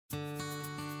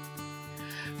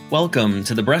Welcome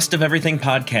to the Breast of Everything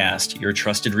podcast, your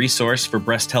trusted resource for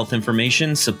breast health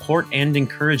information, support, and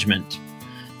encouragement.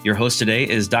 Your host today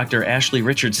is Dr. Ashley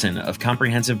Richardson of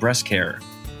Comprehensive Breast Care.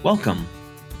 Welcome.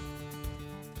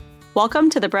 Welcome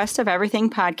to the Breast of Everything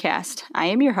podcast. I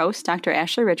am your host, Dr.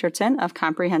 Ashley Richardson of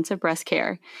Comprehensive Breast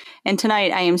Care. And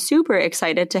tonight I am super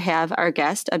excited to have our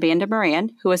guest, Amanda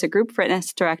Moran, who is a group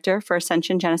fitness director for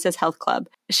Ascension Genesys Health Club.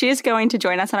 She is going to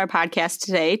join us on our podcast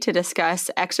today to discuss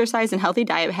exercise and healthy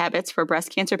diet habits for breast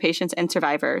cancer patients and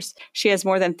survivors. She has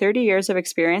more than 30 years of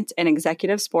experience in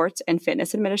executive sports and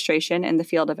fitness administration in the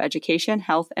field of education,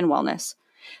 health, and wellness.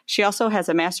 She also has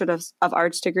a Master of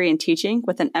Arts degree in teaching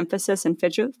with an emphasis in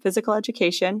physical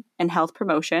education and health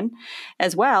promotion,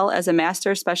 as well as a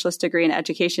Master's Specialist degree in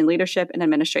education leadership and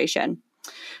administration.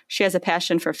 She has a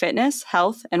passion for fitness,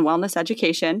 health, and wellness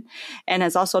education, and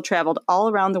has also traveled all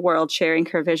around the world sharing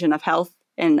her vision of health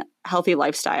and healthy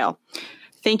lifestyle.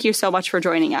 Thank you so much for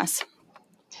joining us.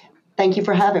 Thank you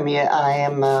for having me. I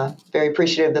am very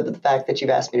appreciative of the fact that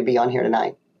you've asked me to be on here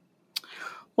tonight.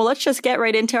 Well, let's just get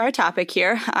right into our topic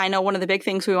here. I know one of the big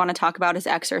things we want to talk about is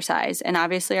exercise, and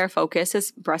obviously our focus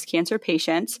is breast cancer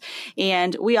patients.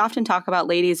 And we often talk about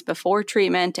ladies before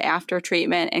treatment, after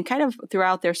treatment, and kind of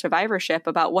throughout their survivorship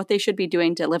about what they should be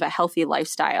doing to live a healthy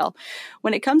lifestyle.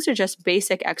 When it comes to just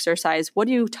basic exercise, what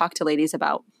do you talk to ladies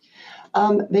about?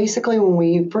 Basically, when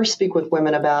we first speak with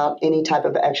women about any type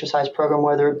of exercise program,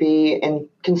 whether it be in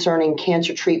concerning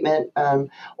cancer treatment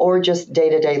or just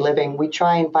day-to-day living, we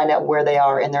try and find out where they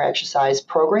are in their exercise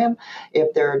program,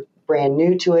 if they're brand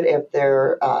new to it, if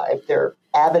they're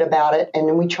avid about it, and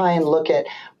then we try and look at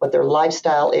what their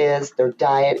lifestyle is, their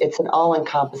diet. It's an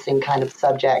all-encompassing kind of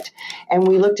subject, and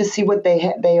we look to see what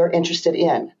they are interested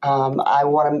in. I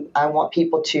want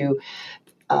people to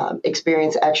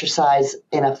experience exercise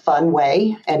in a fun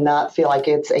way and not feel like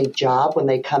it's a job when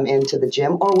they come into the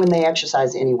gym or when they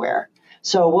exercise anywhere.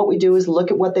 So what we do is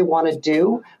look at what they want to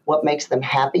do, what makes them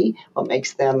happy, what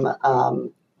makes them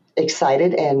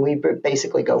excited, and we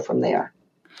basically go from there.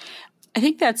 I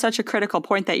think that's such a critical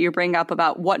point that you bring up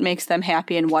about what makes them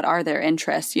happy and what are their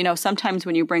interests. You know, sometimes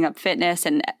when you bring up fitness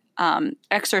and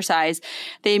exercise,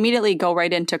 they immediately go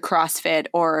right into CrossFit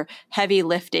or heavy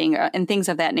lifting and things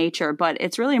of that nature. But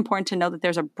it's really important to know that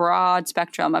there's a broad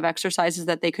spectrum of exercises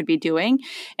that they could be doing,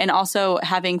 and also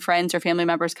having friends or family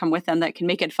members come with them that can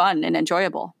make it fun and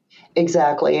enjoyable.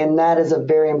 Exactly. And that is a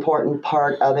very important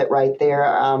part of it right there.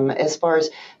 As far as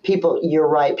people, you're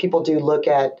right. People do look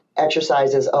at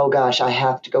exercise as, oh gosh, I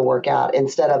have to go work out,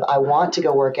 instead of I want to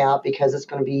go work out because it's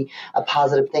going to be a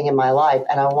positive thing in my life.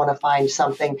 And I want to find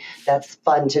something that's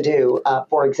fun to do.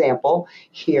 For example,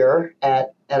 here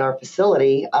at our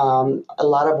facility, a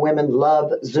lot of women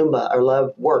love Zumba or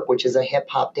love work, which is a hip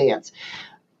hop dance.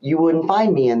 You wouldn't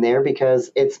find me in there because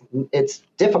it's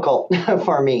difficult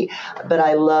for me, but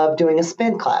I love doing a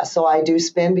spin class. So I do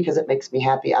spin because it makes me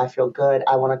happy. I feel good.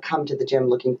 I want to come to the gym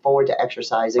looking forward to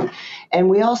exercising. And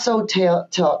we also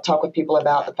talk with people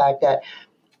about the fact that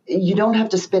you don't have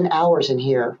to spend hours in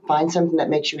here. Find something that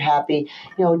makes you happy.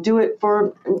 You know, do it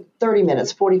for 30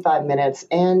 minutes, 45 minutes,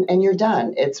 and you're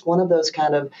done. It's one of those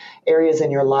kind of areas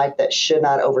in your life that should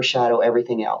not overshadow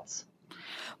everything else.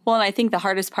 Well, and I think the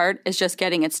hardest part is just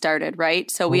getting it started,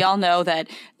 right? So we all know that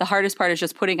the hardest part is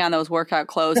just putting on those workout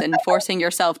clothes and forcing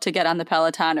yourself to get on the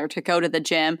Peloton or to go to the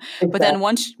gym. Exactly. But then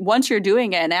once you're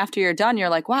doing it and after you're done, you're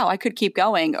like, wow, I could keep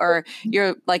going, or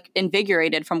you're like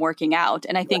invigorated from working out.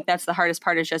 And I think that's the hardest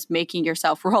part, is just making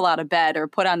yourself roll out of bed or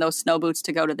put on those snow boots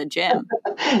to go to the gym.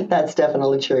 That's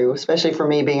definitely true, especially for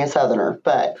me being a Southerner.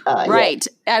 But right.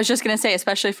 Yeah. I was just going to say,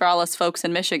 especially for all us folks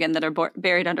in Michigan that are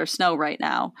buried under snow right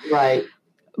now. Right.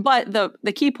 But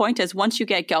the key point is, once you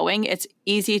get going, it's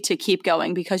easy to keep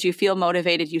going because you feel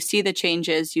motivated. You see the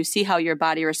changes. You see how your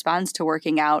body responds to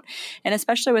working out. And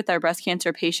especially with our breast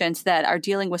cancer patients that are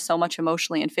dealing with so much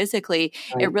emotionally and physically,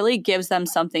 right, it really gives them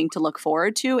something to look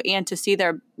forward to and to see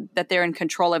that they're in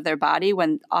control of their body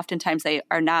when oftentimes they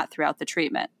are not throughout the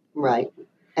treatment. Right.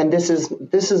 And this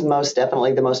is most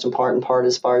definitely the most important part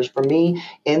as far as for me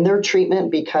in their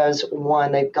treatment, because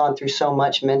one, they've gone through so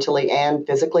much mentally and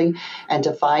physically, and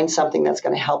to find something that's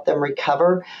going to help them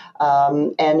recover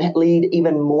and lead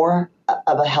even more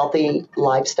of a healthy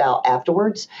lifestyle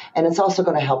afterwards. And it's also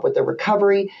going to help with the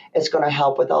recovery. It's going to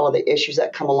help with all of the issues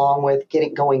that come along with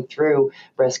going through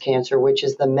breast cancer, which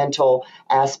is the mental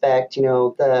aspect, you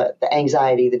know, the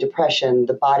anxiety, the depression,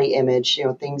 the body image, you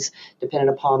know, things depending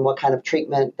upon what kind of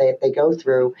treatment they go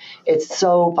through. It's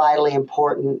so vitally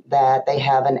important that they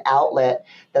have an outlet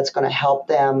that's going to help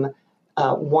them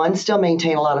one, still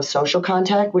maintain a lot of social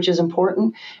contact, which is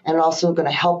important, and also going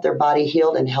to help their body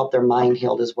healed and help their mind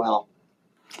healed as well.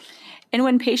 And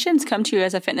when patients come to you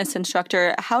as a fitness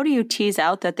instructor, how do you tease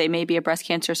out that they may be a breast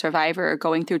cancer survivor or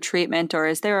going through treatment, or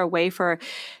is there a way for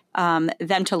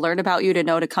them to learn about you to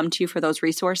know to come to you for those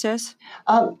resources?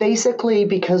 Basically,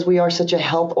 because we are such a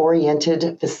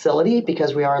health-oriented facility,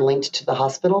 because we are linked to the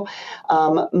hospital,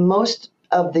 most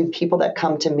of the people that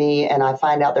come to me and I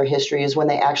find out their history is when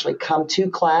they actually come to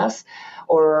class,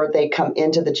 or they come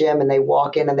into the gym and they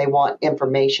walk in and they want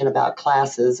information about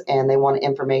classes and they want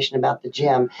information about the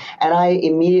gym. And I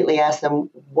immediately ask them,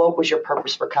 what was your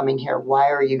purpose for coming here? Why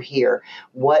are you here?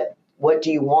 What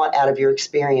do you want out of your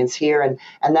experience here?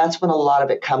 And that's when a lot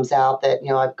of it comes out that,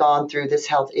 I've gone through this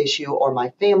health issue, or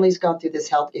my family's gone through this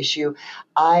health issue.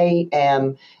 I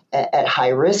am at high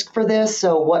risk for this.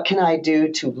 So what can I do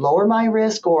to lower my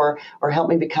risk or help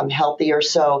me become healthier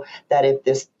so that if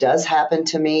this does happen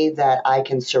to me, that I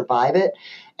can survive it?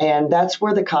 And that's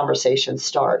where the conversation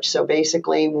starts. So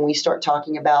basically, when we start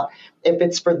talking about if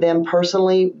it's for them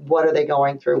personally, what are they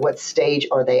going through? What stage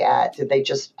are they at? Did they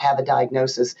just have a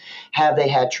diagnosis? Have they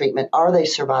had treatment? Are they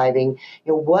surviving?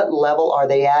 What level are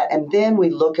they at? And then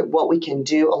we look at what we can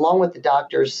do along with the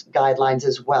doctor's guidelines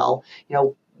as well.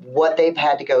 What they've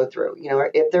had to go through.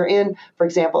 If they're in, for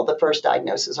example, the first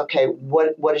diagnosis, okay,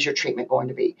 what is your treatment going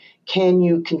to be? Can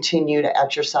you continue to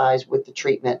exercise with the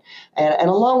treatment? And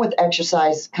along with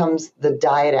exercise comes the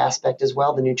diet aspect as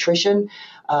well, the nutrition,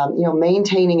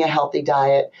 maintaining a healthy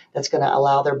diet that's going to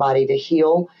allow their body to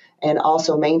heal, and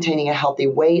also maintaining a healthy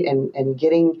weight and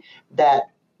getting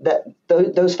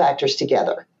those factors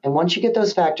together. And once you get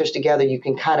those factors together, you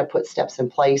can kind of put steps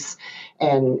in place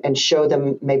and show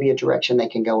them maybe a direction they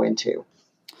can go into.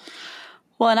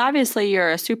 Well, and obviously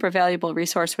you're a super valuable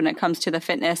resource when it comes to the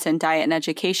fitness and diet and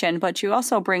education, but you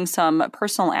also bring some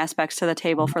personal aspects to the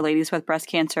table for ladies with breast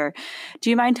cancer.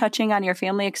 Do you mind touching on your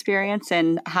family experience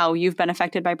and how you've been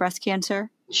affected by breast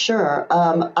cancer? Sure.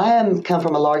 I come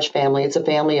from a large family. It's a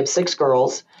family of 6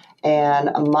 girls. And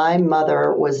my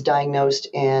mother was diagnosed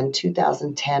in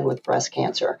 2010 with breast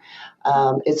cancer.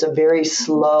 It's a very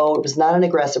slow, it was not an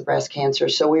aggressive breast cancer,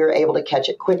 so we were able to catch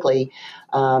it quickly.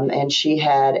 And she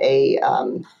had a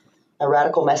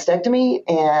radical mastectomy,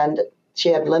 and she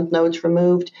had lymph nodes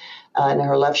removed in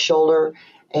her left shoulder,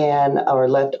 or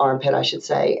left armpit, I should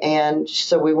say. And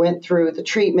so we went through the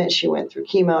treatment. She went through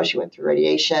chemo, she went through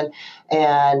radiation,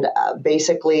 and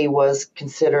basically was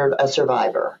considered a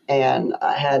survivor. And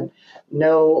I had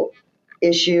no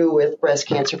issue with breast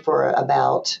cancer for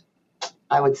about,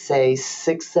 I would say,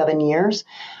 6-7 years.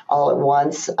 All at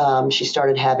once, she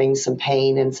started having some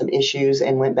pain and some issues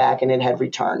and went back, and it had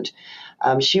returned.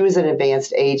 She was at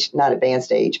not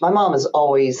advanced age. My mom is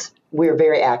always, we were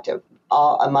very active.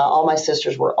 All my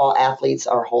sisters were all athletes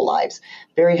our whole lives,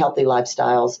 very healthy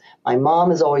lifestyles. My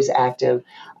mom is always active.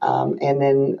 And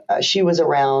then she was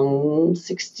around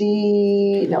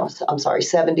 70.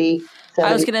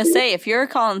 I was going to say, if you're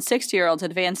calling 60-year-olds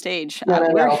advanced age,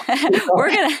 no. we're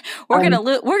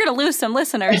gonna lose some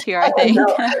listeners here, I think.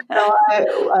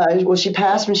 Well, she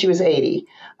passed when she was 80.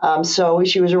 So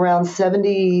she was around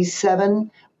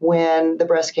 77 when the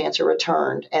breast cancer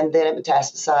returned, and then it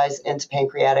metastasized into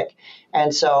pancreatic.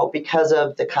 And so because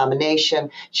of the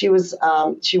combination, she was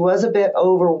a bit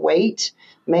overweight,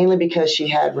 mainly because she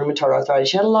had rheumatoid arthritis.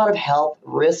 She had a lot of health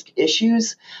risk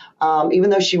issues.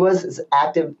 Even though she was as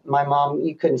active, my mom,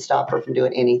 you couldn't stop her from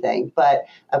doing anything. But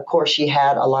of course, she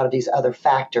had a lot of these other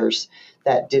factors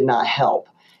that did not help.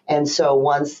 And so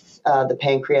once the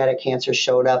pancreatic cancer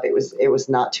showed up, it was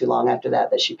not too long after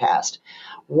that she passed.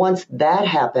 Once that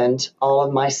happened, all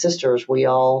of my sisters, we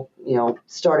all,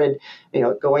 started,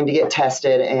 going to get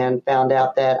tested, and found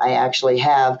out that I actually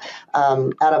have,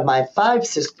 out of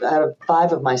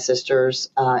 5 of my sisters,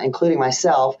 including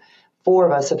myself, 4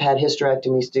 of us have had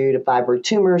hysterectomies due to fibroid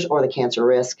tumors or the cancer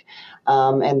risk.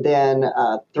 And then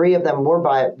 3 of them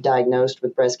were diagnosed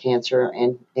with breast cancer,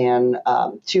 and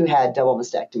 2 had double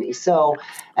mastectomy. So,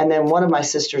 and then one of my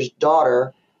sister's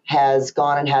daughter has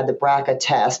gone and had the BRCA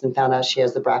test and found out she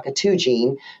has the BRCA2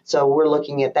 gene. So we're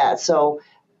looking at that. So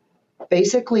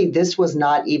basically, this was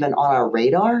not even on our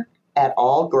radar at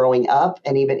all growing up,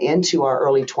 and even into our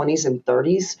early 20s and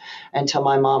 30s, until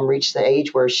my mom reached the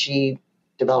age where she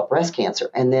developed breast cancer.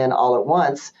 And then all at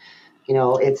once,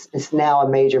 it's now a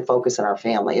major focus in our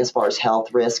family as far as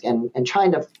health risk, and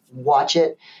trying to watch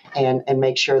it and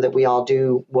make sure that we all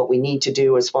do what we need to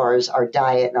do as far as our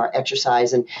diet and our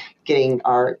exercise and getting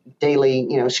our daily,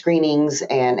 screenings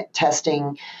and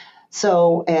testing.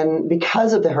 So, and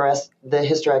because of the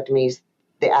hysterectomies,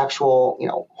 the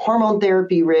actual, hormone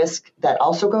therapy risk that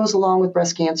also goes along with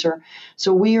breast cancer.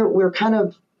 So we've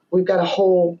got a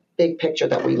whole big picture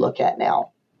that we look at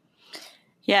now.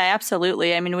 Yeah,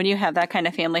 absolutely. I mean, when you have that kind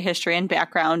of family history and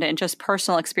background and just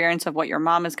personal experience of what your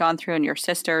mom has gone through and your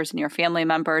sisters and your family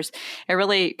members, it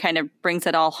really kind of brings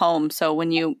it all home. So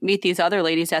when you meet these other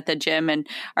ladies at the gym and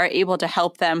are able to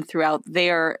help them throughout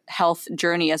their health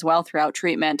journey as well throughout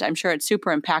treatment, I'm sure it's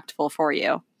super impactful for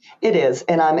you. It is.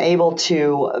 And I'm able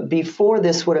to, before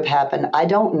this would have happened, I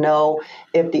don't know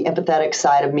if the empathetic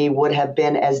side of me would have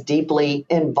been as deeply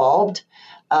involved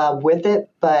with it,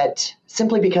 but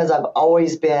simply because I've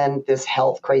always been this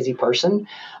health crazy person.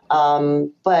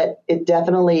 But it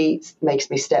definitely makes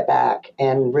me step back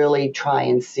and really try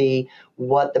and see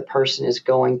what the person is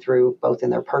going through, both in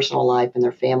their personal life and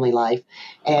their family life,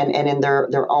 and in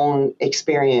their own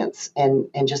experience, and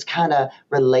just kind of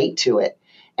relate to it.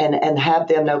 And have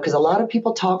them know, because a lot of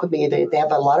people talk with me, they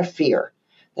have a lot of fear.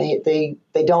 They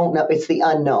don't know, it's the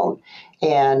unknown.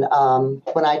 And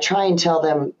when I try and tell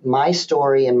them my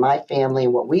story and my family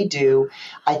and what we do,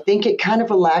 I think it kind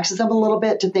of relaxes them a little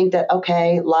bit to think that,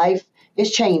 okay, life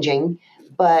is changing,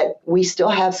 but we still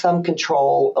have some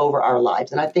control over our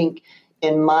lives. And I think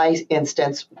in my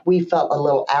instance, we felt a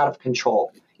little out of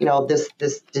control. You know, this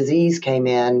disease came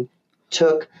in,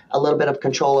 took a little bit of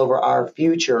control over our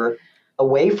future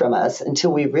away from us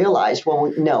until we realized,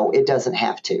 well, no, it doesn't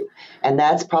have to. And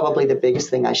that's probably the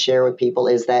biggest thing I share with people,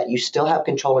 is that you still have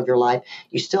control of your life.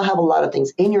 You still have a lot of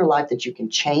things in your life that you can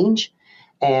change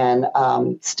and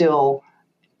still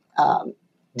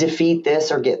defeat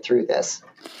this or get through this.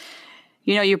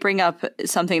 You know, you bring up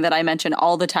something that I mention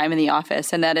all the time in the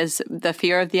office, and that is the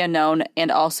fear of the unknown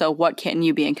and also what can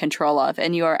you be in control of.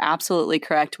 And you are absolutely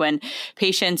correct. When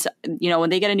patients, when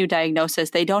they get a new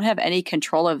diagnosis, they don't have any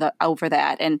control over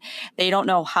that. And they don't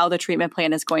know how the treatment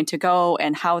plan is going to go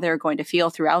and how they're going to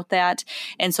feel throughout that.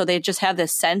 And so they just have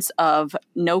this sense of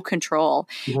no control.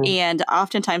 Mm-hmm. And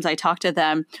oftentimes I talk to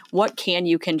them, what can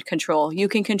you control? You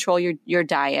can control your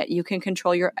diet. You can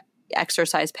control your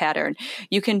exercise pattern.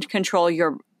 You can control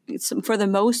for the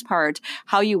most part,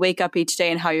 how you wake up each day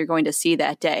and how you're going to see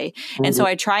that day. Mm-hmm. And so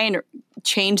I try and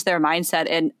change their mindset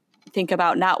and think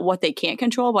about not what they can't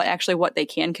control, but actually what they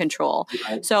can control.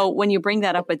 Right. So when you bring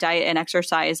that up with diet and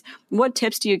exercise, what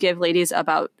tips do you give ladies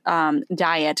about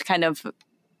diet? Kind of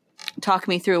talk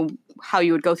me through how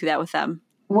you would go through that with them.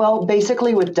 Well,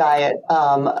 basically with diet,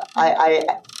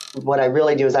 what I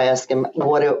really do is I ask them,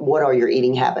 what are your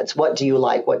eating habits? What do you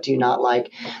like? What do you not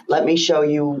like? Let me show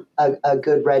you a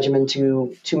good regimen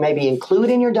to maybe include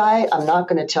in your diet. I'm not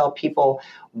going to tell people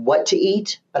what to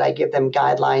eat, but I give them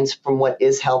guidelines from what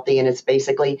is healthy. And it's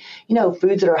basically,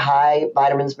 foods that are high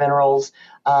vitamins, minerals,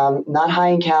 not high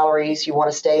in calories. You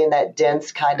want to stay in that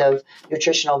dense kind of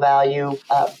nutritional value,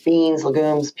 beans,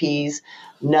 legumes, peas,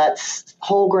 nuts,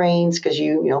 whole grains, because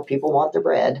people want their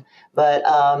bread. But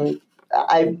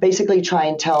I basically try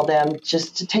and tell them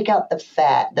just to take out the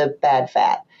fat, the bad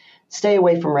fat. Stay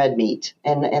away from red meat.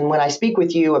 And when I speak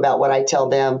with you about what I tell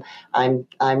them, I'm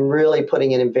really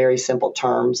putting it in very simple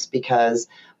terms, because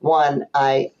one,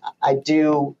 I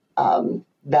do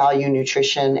value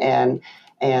nutrition and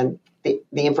the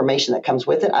information that comes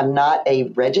with it. I'm not a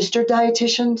registered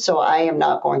dietitian, so I am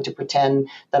not going to pretend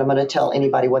that I'm going to tell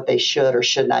anybody what they should or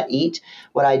should not eat.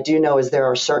 What I do know is there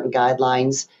are certain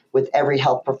guidelines with every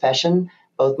health profession,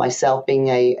 both myself being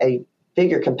a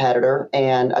figure competitor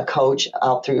and a coach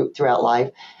throughout life,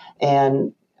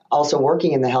 and also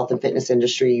working in the health and fitness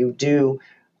industry. You do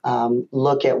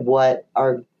look at what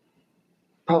are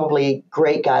probably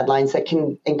great guidelines that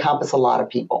can encompass a lot of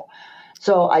people.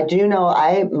 So I do know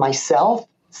I myself,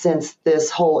 since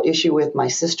this whole issue with my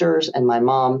sisters and my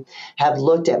mom, have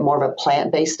looked at more of a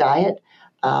plant-based diet.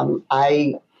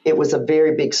 It was a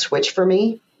very big switch for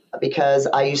me, because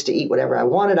I used to eat whatever I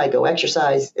wanted. I go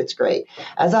exercise. It's great.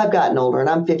 As I've gotten older, and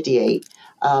I'm 58,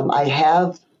 I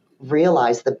have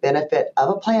realized the benefit of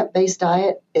a plant-based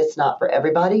diet. It's not for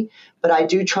everybody, but I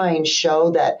do try and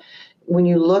show that when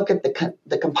you look at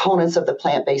the components of the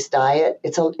plant-based diet,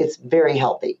 it's very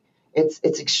healthy. It's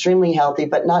extremely healthy,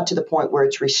 but not to the point where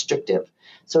it's restrictive.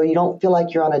 So you don't feel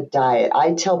like you're on a diet.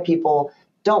 I tell people,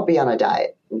 don't be on a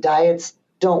diet. Diets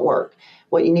don't work.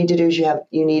 What you need to do is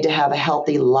you need to have a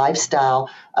healthy lifestyle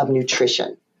of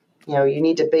nutrition. You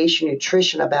need to base your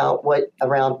nutrition around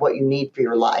what you need for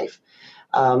your life.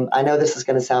 I know this is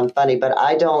going to sound funny, but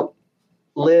I don't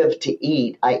live to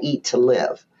eat. I eat to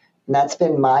live. And that's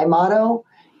been my motto.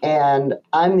 And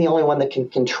I'm the only one that can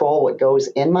control what goes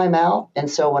in my mouth. And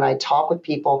so when I talk with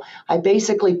people, I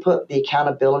basically put the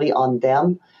accountability on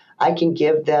them. I can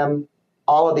give them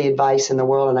all of the advice in the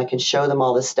world, and I can show them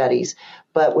all the studies.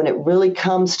 But when it really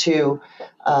comes to,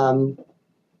 I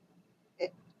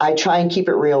try and keep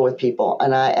it real with people.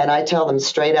 And I tell them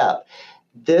straight up,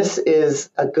 this is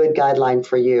a good guideline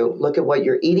for you. Look at what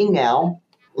you're eating now.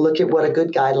 Look at what a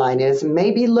good guideline is.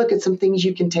 Maybe look at some things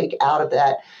you can take out of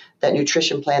that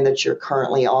nutrition plan that you're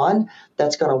currently on.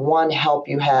 That's going to, one, help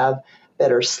you have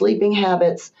better sleeping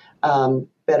habits,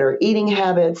 better eating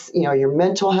habits. Your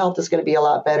mental health is going to be a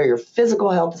lot better. Your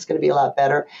physical health is going to be a lot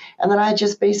better. And then I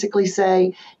just basically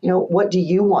say, what do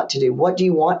you want to do? What do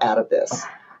you want out of this?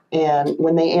 And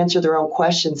when they answer their own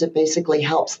questions, it basically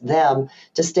helps them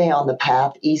to stay on the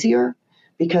path easier,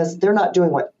 because they're not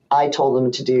doing what I told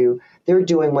them to do. They're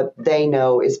doing what they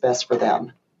know is best for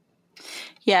them.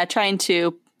 Yeah, trying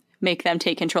to make them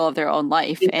take control of their own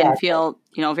life and feel,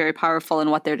 very powerful in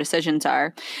what their decisions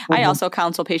are. Mm-hmm. I also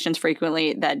counsel patients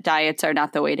frequently that diets are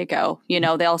not the way to go.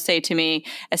 They'll say to me,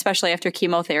 especially after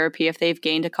chemotherapy, if they've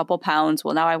gained a couple pounds,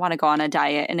 well, now I want to go on a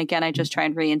diet. And again, I just try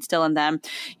and reinstill in them,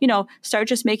 start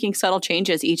just making subtle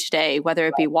changes each day, whether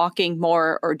it be walking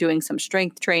more or doing some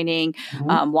strength training,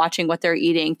 watching what they're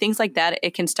eating, things like that.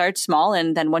 It can start small.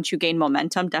 And then once you gain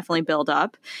momentum, definitely build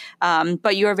up.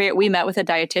 But we met with a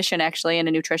dietitian actually and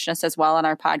a nutritionist as well on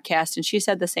our podcast. And she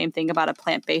said the same thing about a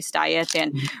plant-based diet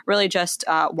and really just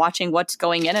watching what's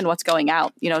going in and what's going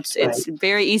out. It's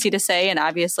very easy to say and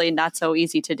obviously not so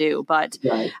easy to do. But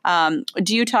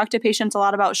do you talk to patients a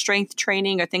lot about strength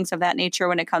training or things of that nature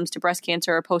when it comes to breast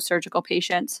cancer or post-surgical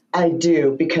patients? I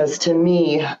do, because to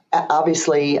me,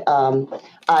 obviously, I'm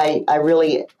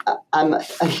a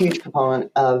huge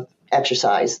proponent of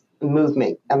exercise.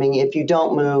 Movement. I mean, if you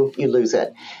don't move, you lose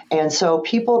it. And so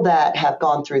people that have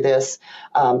gone through this,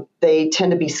 they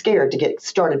tend to be scared to get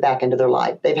started back into their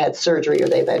life. They've had surgery or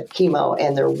they've had chemo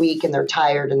and they're weak and they're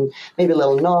tired and maybe a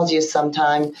little nauseous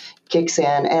sometime kicks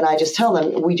in. And I just tell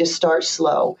them, we just start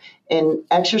slow. And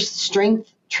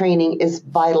strength training is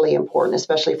vitally important,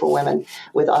 especially for women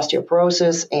with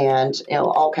osteoporosis and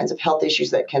all kinds of health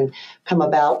issues that can come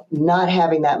about. Not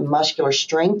having that muscular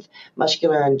strength,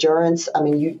 muscular endurance. I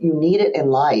mean, you need it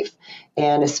in life,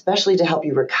 and especially to help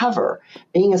you recover.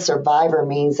 Being a survivor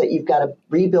means that you've got to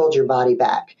rebuild your body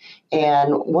back.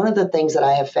 And one of the things that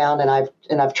I have found,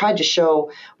 and I've tried to show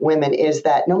women, is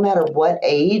that no matter what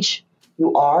age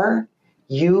you are,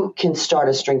 you can start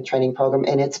a strength training program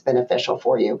and it's beneficial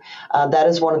for you. That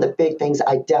is one of the big things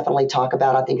I definitely talk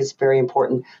about. I think it's very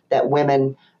important that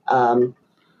women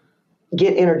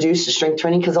get introduced to strength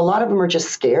training, because a lot of them are just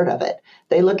scared of it.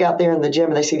 They look out there in the gym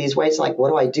and they see these weights like, what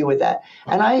do I do with that?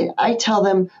 And I tell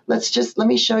them, let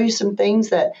me show you some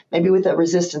things that maybe with a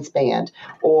resistance band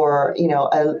or,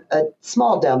 a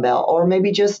small dumbbell, or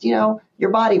maybe just, your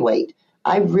body weight.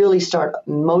 I really start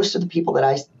most of the people that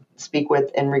I speak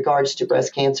with in regards to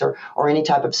breast cancer or any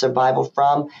type of survival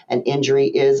from an injury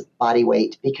is body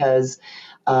weight, because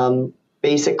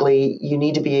basically you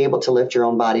need to be able to lift your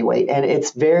own body weight. And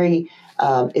it's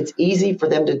it's easy for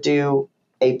them to do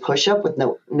a push-up with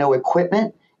no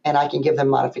equipment, and I can give them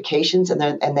modifications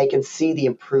and they can see the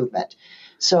improvement.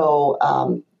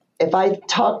 So if I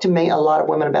talk to a lot of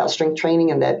women about strength training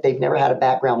and that they've never had a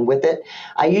background with it,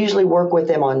 I usually work with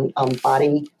them on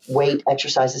body weight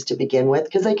exercises to begin with,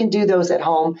 because they can do those at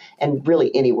home and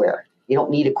really anywhere. You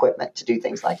don't need equipment to do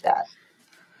things like that.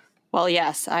 Well,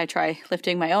 yes, I try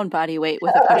lifting my own body weight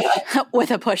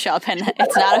with a push-up, and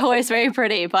it's not always very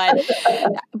pretty, but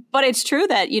it's true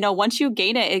that, once you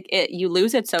gain it, you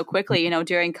lose it so quickly.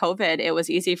 During COVID, it was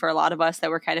easy for a lot of us that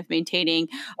were kind of maintaining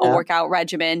a workout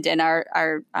regimen, and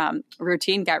our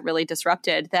routine got really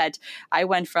disrupted, that I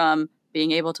went from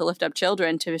being able to lift up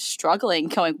children to struggling,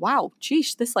 going, wow,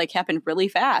 geez, this happened really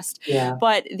fast. Yeah.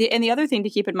 But the other thing to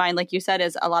keep in mind, like you said,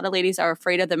 is a lot of ladies are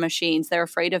afraid of the machines. They're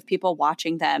afraid of people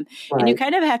watching them. Right. And you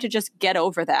kind of have to just get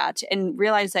over that and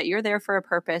realize that you're there for a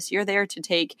purpose. You're there to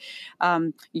take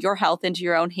your health into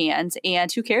your own hands. And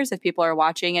who cares if people are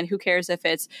watching, and who cares if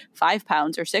it's 5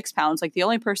 pounds or 6 pounds? Like, the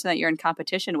only person that you're in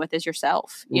competition with is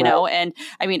yourself, you know? And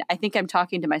I mean, I think I'm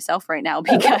talking to myself right now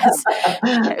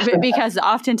because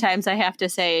oftentimes I have to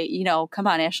say, come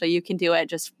on, Ashley, you can do it.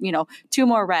 Just, 2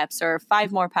 more reps or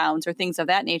 5 more pounds or things of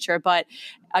that nature. But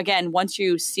again, once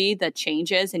you see the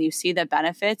changes and you see the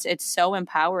benefits, it's so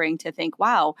empowering to think,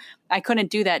 wow, I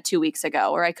couldn't do that 2 weeks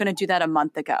ago, or I couldn't do that a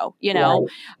month ago, Right.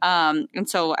 And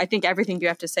so I think everything you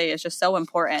have to say is just so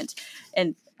important.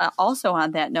 And also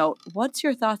on that note, what's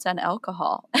your thoughts on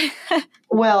alcohol?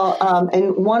 Well,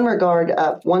 in one regard,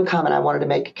 one comment I wanted to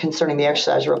make concerning the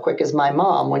exercise real quick is my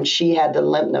mom, when she had the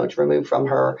lymph nodes removed from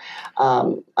her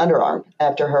underarm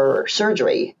after her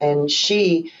surgery, and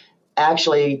she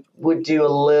actually would do a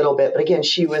little bit, but again,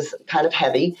 she was kind of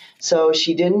heavy, so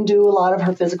she didn't do a lot of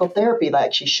her physical therapy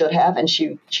like she should have, and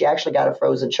she actually got a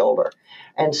frozen shoulder.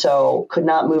 And so could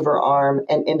not move her arm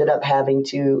and ended up having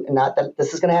to, not that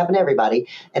this is going to happen to everybody,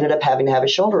 ended up having to have a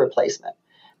shoulder replacement.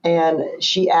 And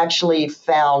she actually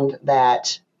found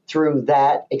that through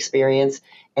that experience,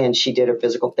 and she did her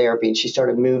physical therapy and she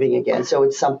started moving again. So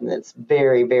it's something that's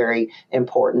very, very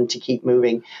important to keep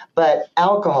moving. But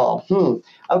alcohol,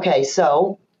 okay,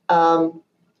 so I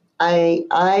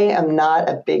am not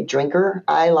a big drinker.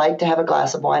 I like to have a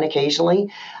glass of wine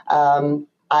occasionally.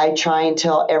 I try and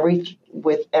tell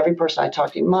with every person I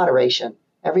talk to, moderation,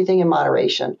 everything in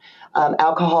moderation.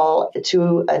 Alcohol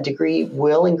to a degree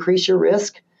will increase your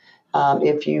risk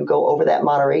if you go over that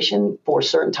moderation for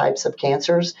certain types of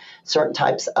cancers, certain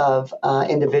types of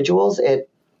individuals. It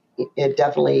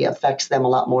definitely affects them a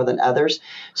lot more than others.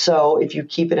 So if you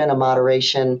keep it in a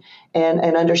moderation and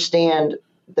understand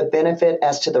the benefit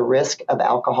as to the risk of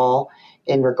alcohol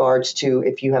in regards to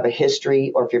if you have a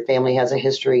history or if your family has a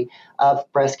history of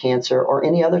breast cancer or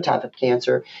any other type of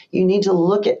cancer, you need to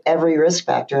look at every risk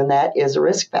factor, and that is a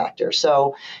risk factor.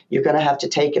 So you're going to have to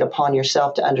take it upon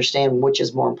yourself to understand which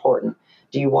is more important.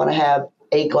 Do you want to have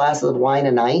 8 glasses of wine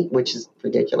a night, which is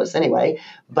ridiculous anyway,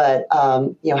 but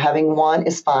having one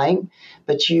is fine,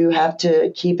 but you have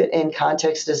to keep it in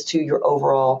context as to your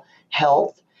overall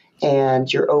health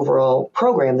and your overall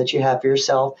program that you have for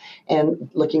yourself,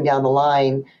 and looking down the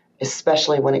line,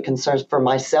 especially when it concerns for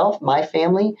myself, my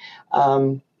family,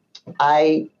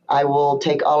 I will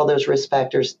take all of those risk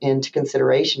factors into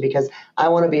consideration because I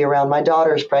want to be around. My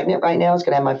daughter is pregnant right now. It's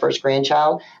going to have my first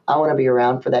grandchild. I want to be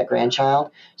around for that grandchild.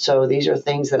 So these are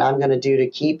things that I'm going to do to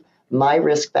keep my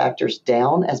risk factors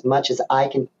down as much as I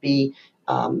can be,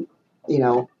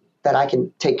 that I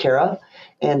can take care of.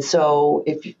 And so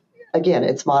again,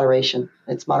 it's moderation.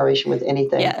 It's moderation with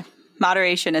anything. Yeah.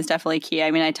 Moderation is definitely key.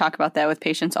 I mean, I talk about that with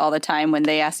patients all the time when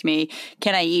they ask me,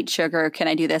 can I eat sugar? Can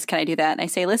I do this? Can I do that? And I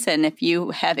say, listen, if you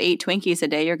have 8 Twinkies a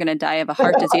day, you're going to die of a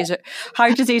heart disease or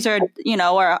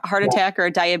a heart attack or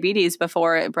diabetes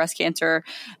before breast cancer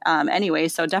anyway.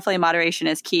 So definitely moderation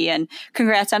is key. And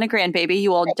congrats on a grandbaby.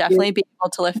 You will definitely be able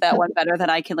to lift that one better than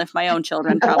I can lift my own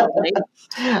children probably.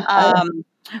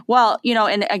 Well,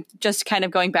 and just kind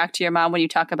of going back to your mom, when you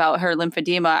talk about her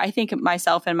lymphedema, I think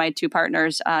myself and my 2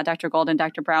 partners, Dr. Gold and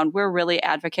Dr. Brown, we're really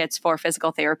advocates for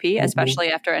physical therapy, especially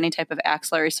after any type of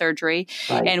axillary surgery.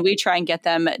 Right. And we try and get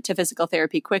them to physical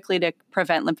therapy quickly to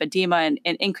prevent lymphedema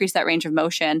and increase that range of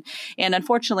motion. And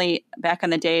unfortunately, back in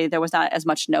the day, there was not as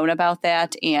much known about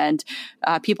that. And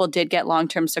people did get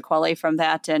long-term sequelae from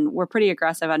that. And we're pretty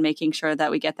aggressive on making sure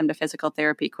that we get them to physical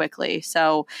therapy quickly.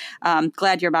 So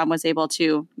glad your mom was able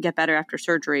to get better after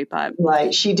surgery, but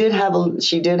right. She did have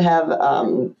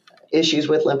issues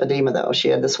with lymphedema though. She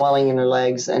had the swelling in her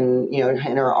legs and,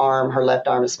 in her arm, her left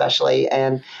arm especially.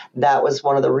 And that was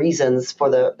one of the reasons for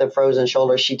the frozen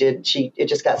shoulder. It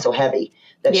just got so heavy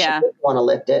that she didn't want to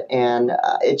lift it. And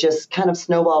it just kind of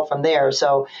snowballed from there.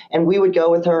 So, and we would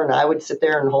go with her and I would sit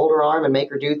there and hold her arm and make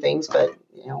her do things, but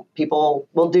people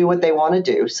will do what they want to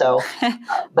do. So,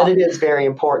 but it is very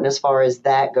important as far as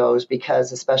that goes,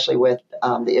 because especially with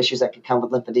the issues that can come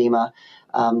with lymphedema,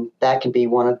 that can be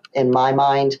in my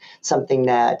mind, something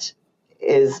that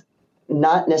is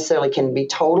not necessarily can be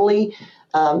totally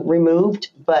removed,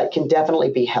 but can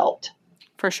definitely be helped.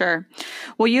 For sure.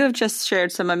 Well, you have just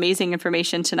shared some amazing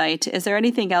information tonight. Is there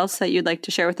anything else that you'd like to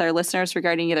share with our listeners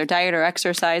regarding either diet or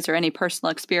exercise or any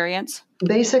personal experience?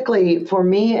 Basically, for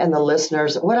me and the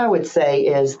listeners, what I would say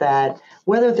is that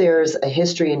whether there's a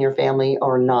history in your family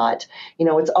or not,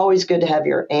 it's always good to have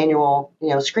your annual,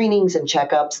 screenings and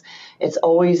checkups. It's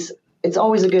always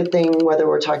a good thing, whether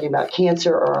we're talking about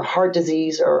cancer or heart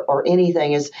disease or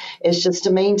anything, is just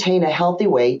to maintain a healthy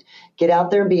weight, get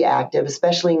out there and be active,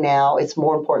 especially now. It's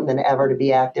more important than ever to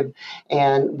be active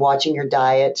and watching your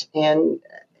diet and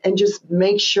just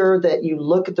make sure that you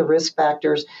look at the risk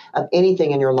factors of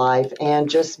anything in your life and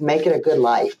just make it a good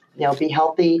life. Be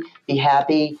healthy, be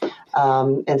happy,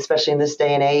 and especially in this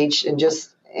day and age, and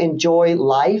just enjoy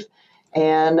life.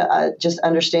 And just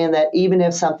understand that even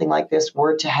if something like this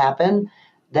were to happen,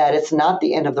 that it's not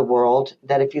the end of the world,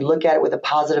 that if you look at it with a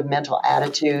positive mental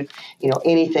attitude,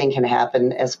 anything can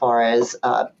happen as far as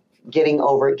getting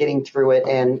over it, getting through it,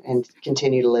 and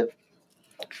continue to live.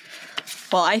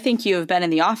 Well, I think you have been in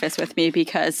the office with me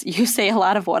because you say a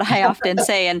lot of what I often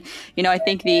say. And, I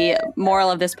think the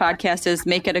moral of this podcast is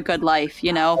make it a good life.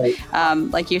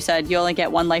 Like you said, you only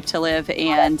get one life to live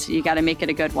and you got to make it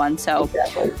a good one. So,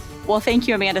 exactly. Well, thank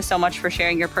you, Amanda, so much for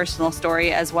sharing your personal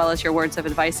story as well as your words of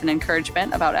advice and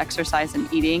encouragement about exercise and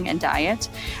eating and diet.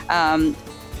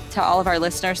 To all of our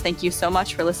listeners, thank you so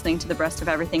much for listening to the Breast of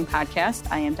Everything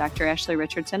podcast. I am Dr. Ashley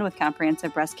Richardson with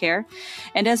Comprehensive Breast Care.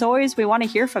 And as always, we want to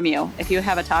hear from you. If you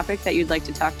have a topic that you'd like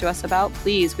to talk to us about,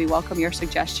 please, we welcome your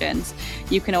suggestions.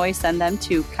 You can always send them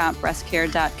to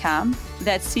compbreastcare.com.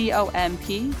 That's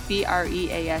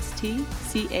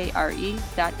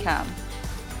COMPBREASTCARE.com.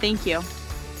 Thank you.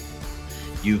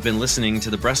 You've been listening to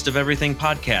the Breast of Everything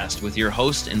podcast with your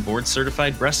host and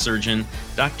board-certified breast surgeon,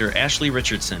 Dr. Ashley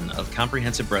Richardson of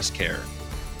Comprehensive Breast Care.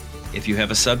 If you have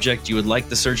a subject you would like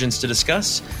the surgeons to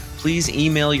discuss, please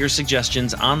email your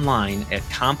suggestions online at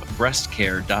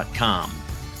compbreastcare.com.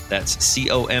 That's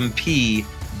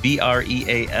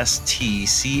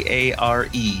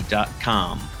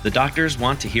COMPBREASTCARE.com. The doctors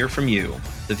want to hear from you.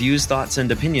 The views, thoughts,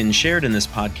 and opinions shared in this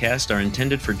podcast are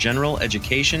intended for general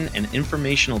education and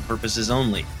informational purposes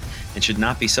only and should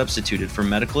not be substituted for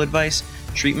medical advice,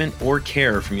 treatment, or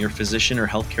care from your physician or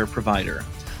healthcare provider.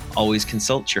 Always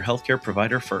consult your healthcare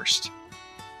provider first.